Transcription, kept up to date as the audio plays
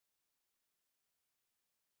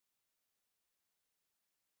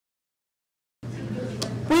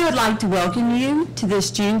We would like to welcome you to this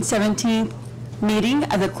June 17th meeting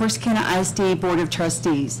of the Corsicana CISD Board of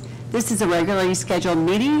Trustees. This is a regularly scheduled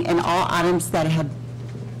meeting and all items that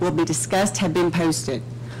will be discussed have been posted.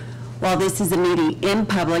 While this is a meeting in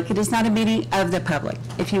public, it is not a meeting of the public.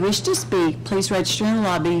 If you wish to speak, please register in the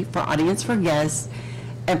lobby for audience for guests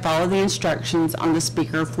and follow the instructions on the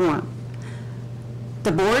speaker form.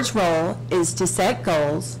 The board's role is to set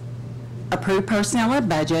goals, approve personnel and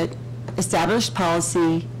budget, establish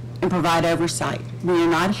policy, and provide oversight. We are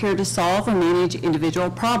not here to solve or manage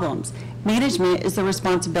individual problems. Management is the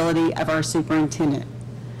responsibility of our superintendent.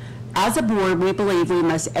 As a board, we believe we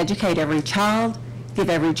must educate every child, give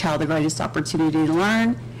every child the greatest opportunity to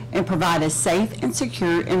learn, and provide a safe and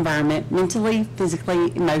secure environment mentally,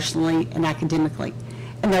 physically, emotionally, and academically.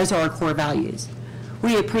 And those are our core values.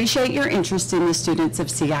 We appreciate your interest in the students of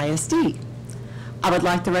CISD. I would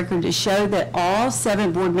like the record to show that all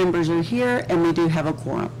 7 board members are here and we do have a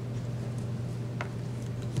quorum.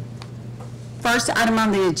 First item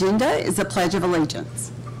on the agenda is the Pledge of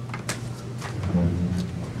Allegiance.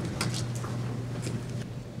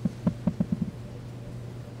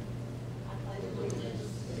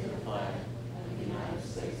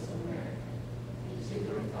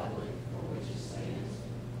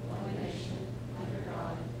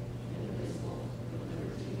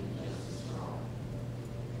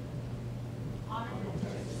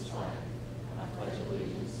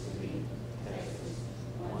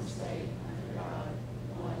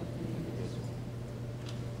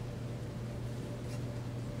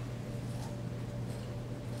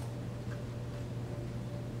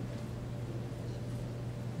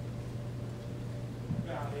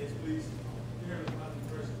 Please, dear Heavenly Father,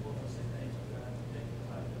 first and foremost, say thank you, God. Thank you for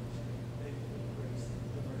life. Thank you for the grace,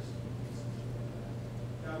 the mercy, and the peace of you, God.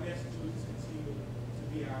 God, we ask that you would just continue to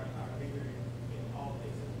be our leader in all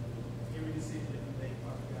things that we do. Every decision that we make,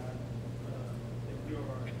 Father God, that we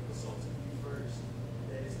are consulting you first,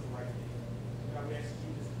 that is the right thing. God, we ask that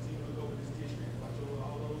you just continue to look over this district, watch over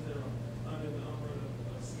all those that are under the umbrella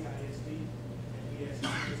of CISD, and we ask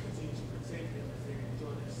that you just continue to protect them as they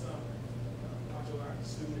enjoy their summer. Watch over our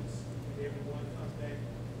students, and everyone comes back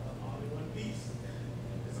all in one piece.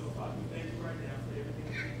 And so, Father, we thank you right now for everything.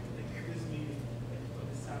 Thank you for this meeting, thank you for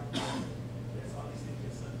this time. That's all these things in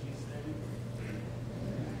your Son Jesus' name we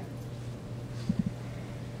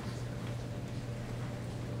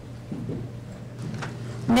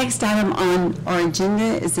pray. Next item on our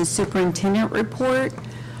agenda is the superintendent report.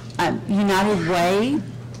 United Way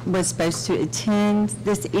was supposed to attend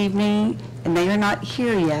this evening, and they are not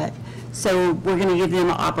here yet. So we're going to give them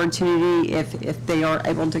an opportunity if they are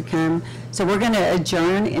able to come. So we're going to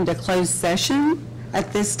adjourn into closed session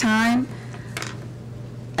at this time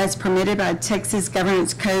as permitted by Texas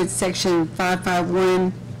Governance Code Section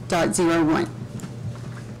 551.01.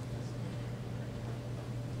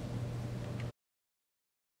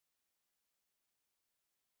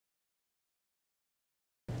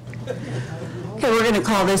 Okay, we're going to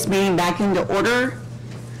call this meeting back into order.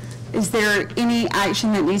 Is there any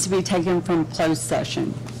action that needs to be taken from closed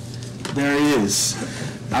session? There is.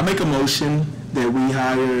 I make a motion that we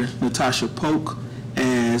hire Natasha Polk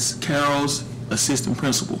as Carol's assistant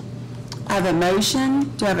principal. I have a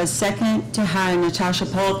motion. Do I have a second to hire Natasha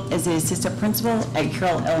Polk as the assistant principal at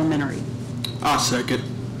Carroll Elementary? I'll second.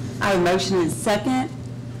 I have a motion and a second.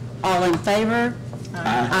 All in favor?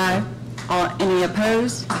 Aye. Any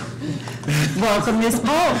opposed? Welcome, Ms.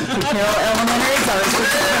 Polk, to Carroll Elementary as our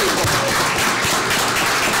assistant principal.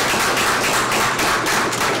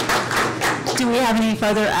 Do we have any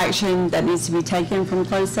further action that needs to be taken from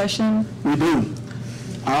closed session? We do.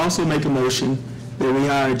 I also make a motion that we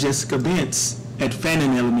hire Jessica Bentz at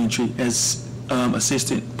Fannin Elementary as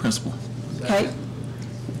assistant principal. Okay.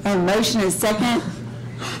 A motion is second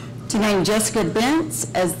to name Jessica Bentz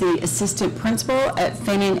as the assistant principal at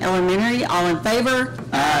Fannin Elementary. All in favor?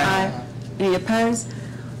 Aye. Any opposed?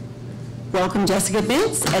 Welcome Jessica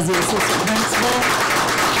Bentz as the assistant principal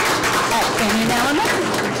at Fannin Elementary.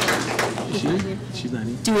 She's not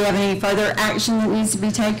in. Do we have any further action that needs to be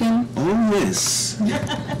taken? Oh, yes.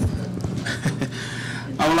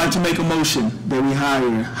 I would like to make a motion that we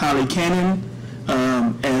hire Holly Cannon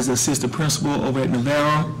as assistant principal over at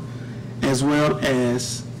Navarro, as well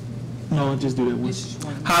as, no, just do that once.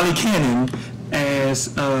 Holly Cannon as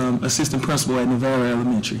assistant principal at Navarro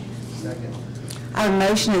Elementary. Second. Our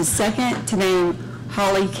motion is second to name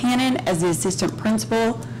Holly Cannon as the assistant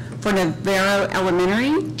principal for Navarro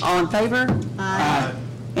Elementary. All in favor? Aye.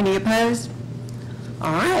 Any opposed?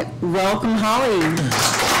 All right, welcome Holly.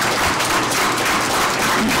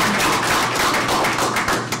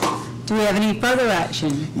 Do we have any further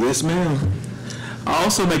action? Yes, ma'am. I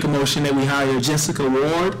also make a motion that we hire Jessica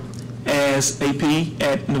Ward as AP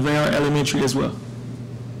at Navarro Elementary as well.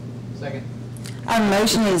 Second. Our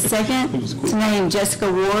motion is second to name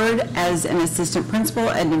Jessica Ward as an assistant principal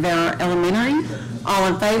at Navarro Elementary. All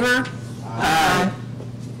in favor? Aye.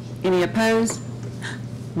 Any opposed?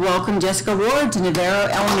 Welcome Jessica Ward to Navarro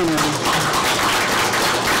Elementary.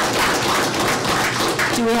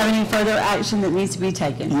 Do we have any further action that needs to be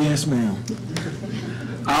taken? Yes, ma'am.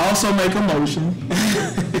 I also make a motion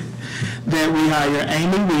that we hire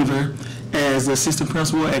Amy Weaver as assistant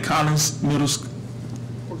principal at Corsicana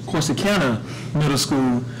Middle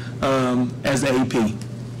School as the AP.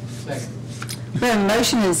 Second. We have a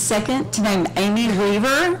motion and second to name Amy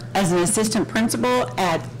Weaver as an assistant principal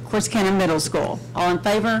at Corsicana Middle School. All in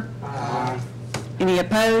favor? Aye. Any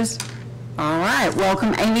opposed? All right,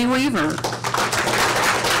 welcome Amy Weaver.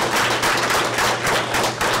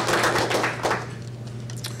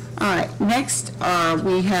 All right, next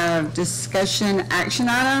we have discussion action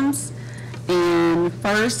items, and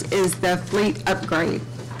first is the fleet upgrade.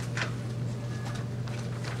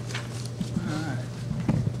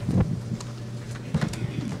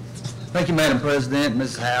 Thank you, Madam President,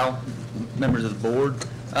 Mrs. Howe, members of the board.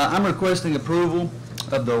 I'm requesting approval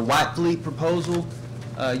of the White Fleet proposal.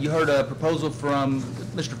 You heard a proposal from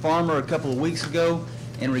Mr. Farmer a couple of weeks ago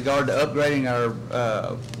in regard to upgrading our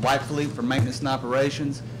White Fleet for maintenance and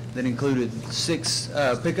operations. That included 6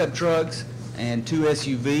 pickup trucks and 2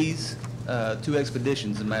 SUVs, 2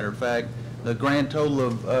 Expeditions, as a matter of fact. The grand total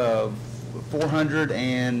of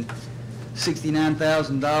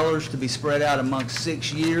 $469,000 to be spread out amongst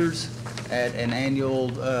 6 years at an annual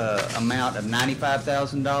amount of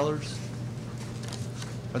 $95,000.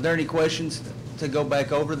 Are there any questions to go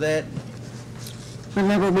back over that?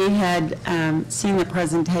 Remember, we had seen the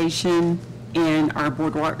presentation in our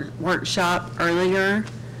board workshop earlier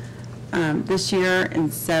this year,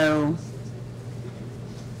 and so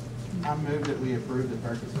I move that we approve the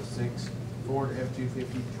purchase of 6 Ford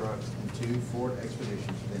F-250 trucks and 2 Ford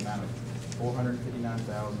Expeditions for the amount of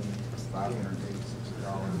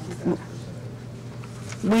 $459,586.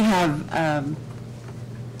 we have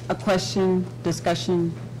a question,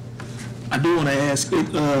 discussion. I do want to ask,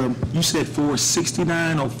 you said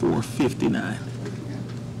 469 or 459?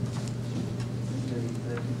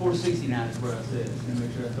 469 is what I said. Just to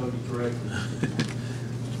make sure I told you correctly.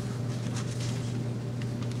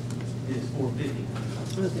 It is 450.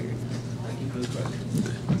 Thank you for the question.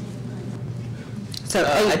 So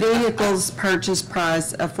 8 vehicles, purchase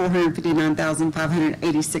price of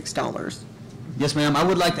 $459,586. Yes, ma'am. I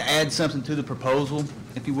would like to add something to the proposal,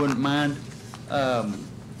 if you wouldn't mind.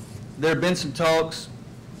 There have been some talks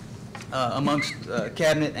amongst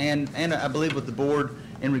cabinet and I believe with the board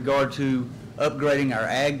in regard to upgrading our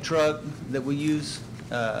ag truck that we use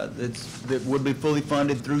that would be fully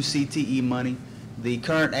funded through CTE money. The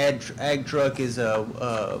current ag truck is a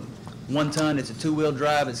 1 ton. It's a 2-wheel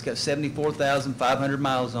drive. It's got 74,500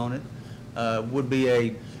 miles on it. Would be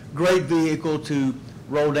a great vehicle to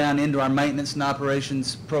roll down into our maintenance and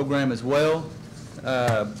operations program as well.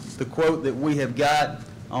 The quote that we have got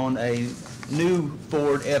on a new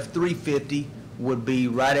Ford F-350 would be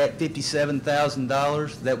right at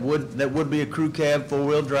 $57,000. That would be a crew cab,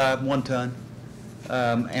 4-wheel drive, 1 ton.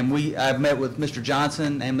 And I've met with Mr.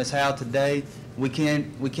 Johnson and Ms. Howe today. We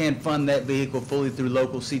can fund that vehicle fully through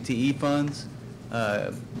local CTE funds.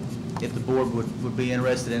 If the board would be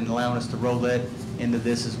interested in allowing us to roll that into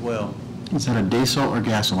this as well. Is that a diesel or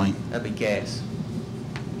gasoline? That'd be gas.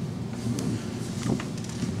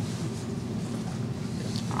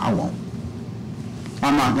 I won't.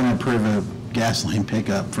 I'm not going to approve a gasoline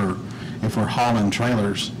pickup if we're hauling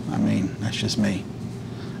trailers. I mean, that's just me.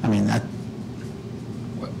 I mean, that,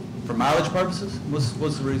 For mileage purposes? What's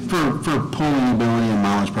the reason? for pulling ability and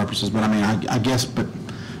mileage purposes, but I mean, I guess, but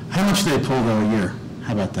how much do they pull though a year?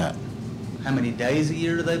 How about that? How many days a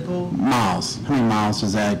year do they pull? Miles. How many miles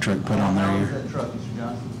does that ag truck put on there a How old is year? that truck, Mr.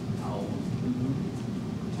 Johnson?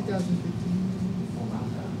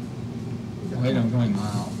 2015. They don't go any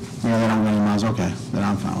miles. Yeah, they don't go any miles. Okay, then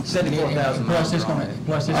I'm fine with that. 74,000 miles. Plus, it's gonna,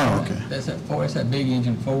 Oh, okay. that's that big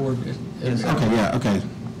engine Ford. Yes, sir. Okay, yeah, okay.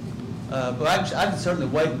 But I can certainly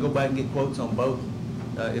wait and go back and get quotes on both,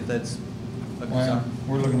 if that's a Well, concern.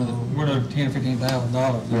 we're looking at, $10,000 or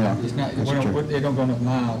 $15,000. Yeah, It's not, that's true. they don't go enough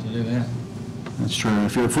miles to do that. That's true.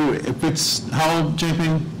 If it's, how old,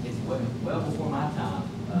 JP? It's well before my time.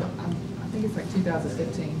 I think it's like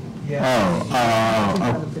 2015. Oh,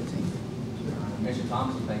 2015. Mr.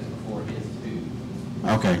 Thomas thinks before his too.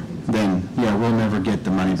 okay, then, yeah, we'll never get the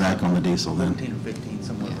money back on the diesel then. 14 or 15,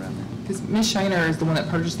 somewhere around there. Because Ms. Shaner is the one that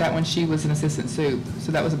purchased that when she was an assistant soup.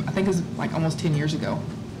 So that was, I think it was like almost 10 years ago.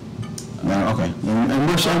 No, okay. And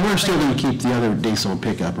we're still going to keep the other diesel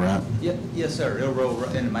pickup, right? Yes, sir. It'll roll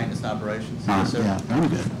into maintenance and operations. All Yes, right, sir. yeah, I'm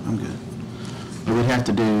good. But we'd have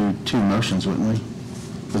to do two motions, wouldn't we?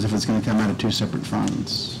 Because if it's going to come out of two separate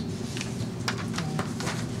funds.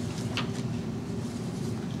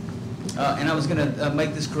 And I was going to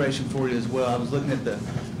make this correction for you as well. I was looking at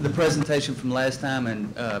the presentation from last time,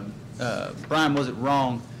 and Brian wasn't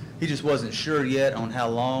wrong. He just wasn't sure yet on how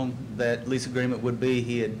long that lease agreement would be.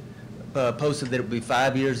 He had posted that it would be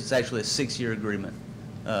 5 years. It's actually a 6-year agreement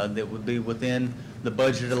that would be within the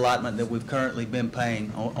budget allotment that we've currently been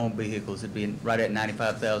paying on vehicles. It'd be right at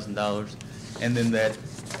 $95,000. And then that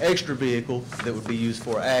extra vehicle that would be used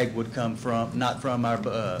for ag would come from, not from our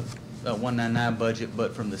 199 budget,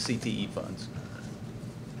 but from the CTE funds.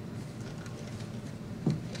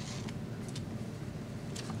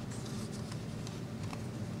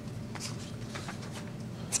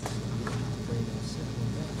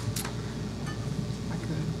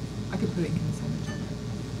 I could put it in consent agenda.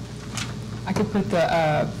 I could put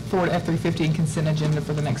the Ford F-350 in consent agenda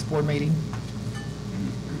for the next board meeting,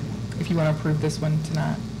 if you want to approve this one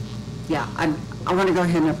tonight. Yeah, I want to go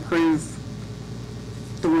ahead and approve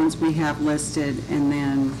the ones we have listed, and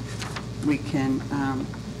then we can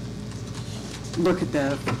look at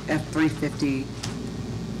the F-350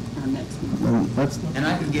 next month. And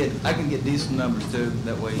I can get diesel numbers too,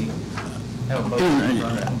 that way you have a motion in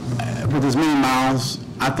front of it. With as many miles,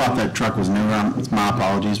 I thought that truck was newer. It's my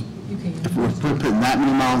apologies. You can. If we're putting that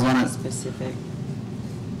many miles on it, Specific.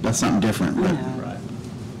 that's something different. But Yeah. Right.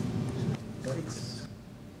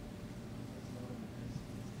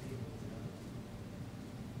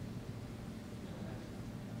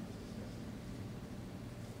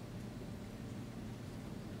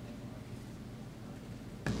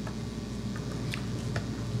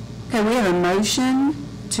 Okay, we have a motion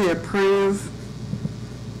to approve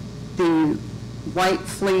the White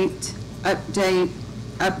Fleet upgrade.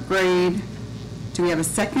 Do we have a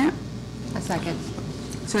second? A second.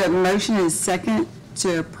 So we have a motion and a second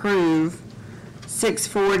to approve 6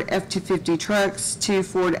 Ford F-250 trucks, 2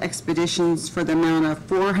 Ford Expeditions for the amount of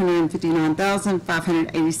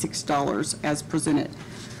 $459,586 as presented.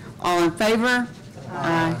 All in favor?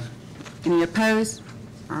 Aye. Any opposed?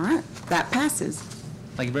 All right, that passes.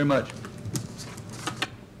 Thank you very much.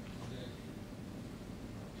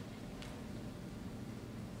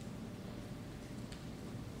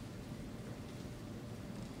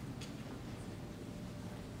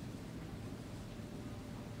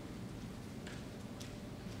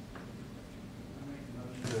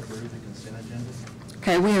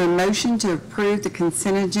 Okay, we have a motion to approve the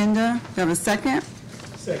consent agenda. Do you have a second?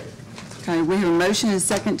 Second. Okay, we have a motion and a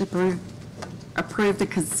second to approve the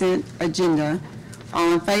consent agenda.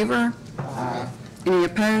 All in favor? Aye. Any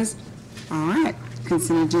opposed? All right,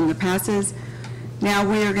 consent agenda passes. Now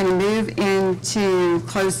we are going to move into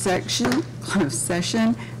closed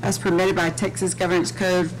session as permitted by Texas Governance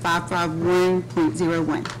Code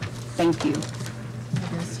 551.01. Thank you.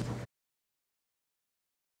 I guess.